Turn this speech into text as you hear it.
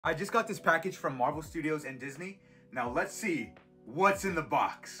I just got this package from Marvel Studios and Disney. Now let's see what's in the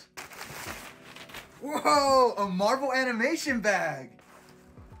box. Whoa, a Marvel animation bag.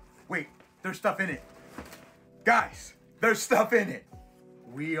 Wait, there's stuff in it. Guys, there's stuff in it.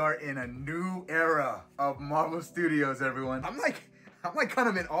 We are in a new era of Marvel Studios, everyone. I'm like kind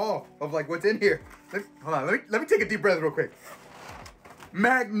of in awe of like what's in here. Hold on, let me take a deep breath real quick.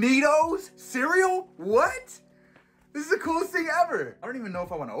 Magneto's cereal? What? This is the coolest thing ever. I don't even know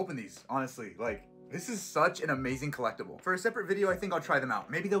if I want to open these, honestly. Like, this is such an amazing collectible. For a separate video, I think I'll try them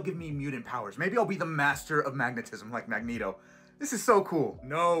out. Maybe they'll give me mutant powers. Maybe I'll be the master of magnetism like Magneto. This is so cool.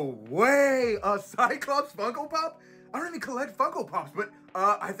 No way, a Cyclops Funko Pop? I don't even collect Funko Pops, but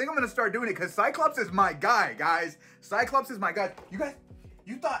I think I'm gonna start doing it because Cyclops is my guy, guys. Cyclops is my guy.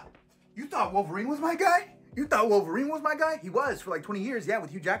 You thought Wolverine was my guy? You thought Wolverine was my guy? He was for like 20 years, yeah,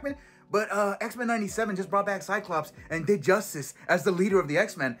 with Hugh Jackman. But X-Men 97 just brought back Cyclops and did justice as the leader of the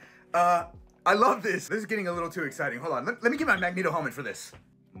X-Men. I love this. This is getting a little too exciting. Hold on, let me get my Magneto helmet for this.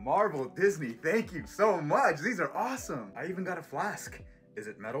 Marvel, Disney, thank you so much. These are awesome. I even got a flask. Is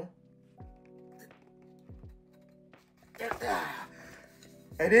it metal?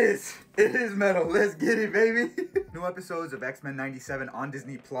 It is metal. Let's get it, baby. New episodes of X-Men 97 on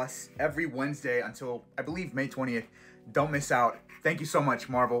Disney Plus every Wednesday until, I believe, May 20th. Don't miss out. Thank you so much,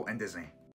 Marvel and Disney.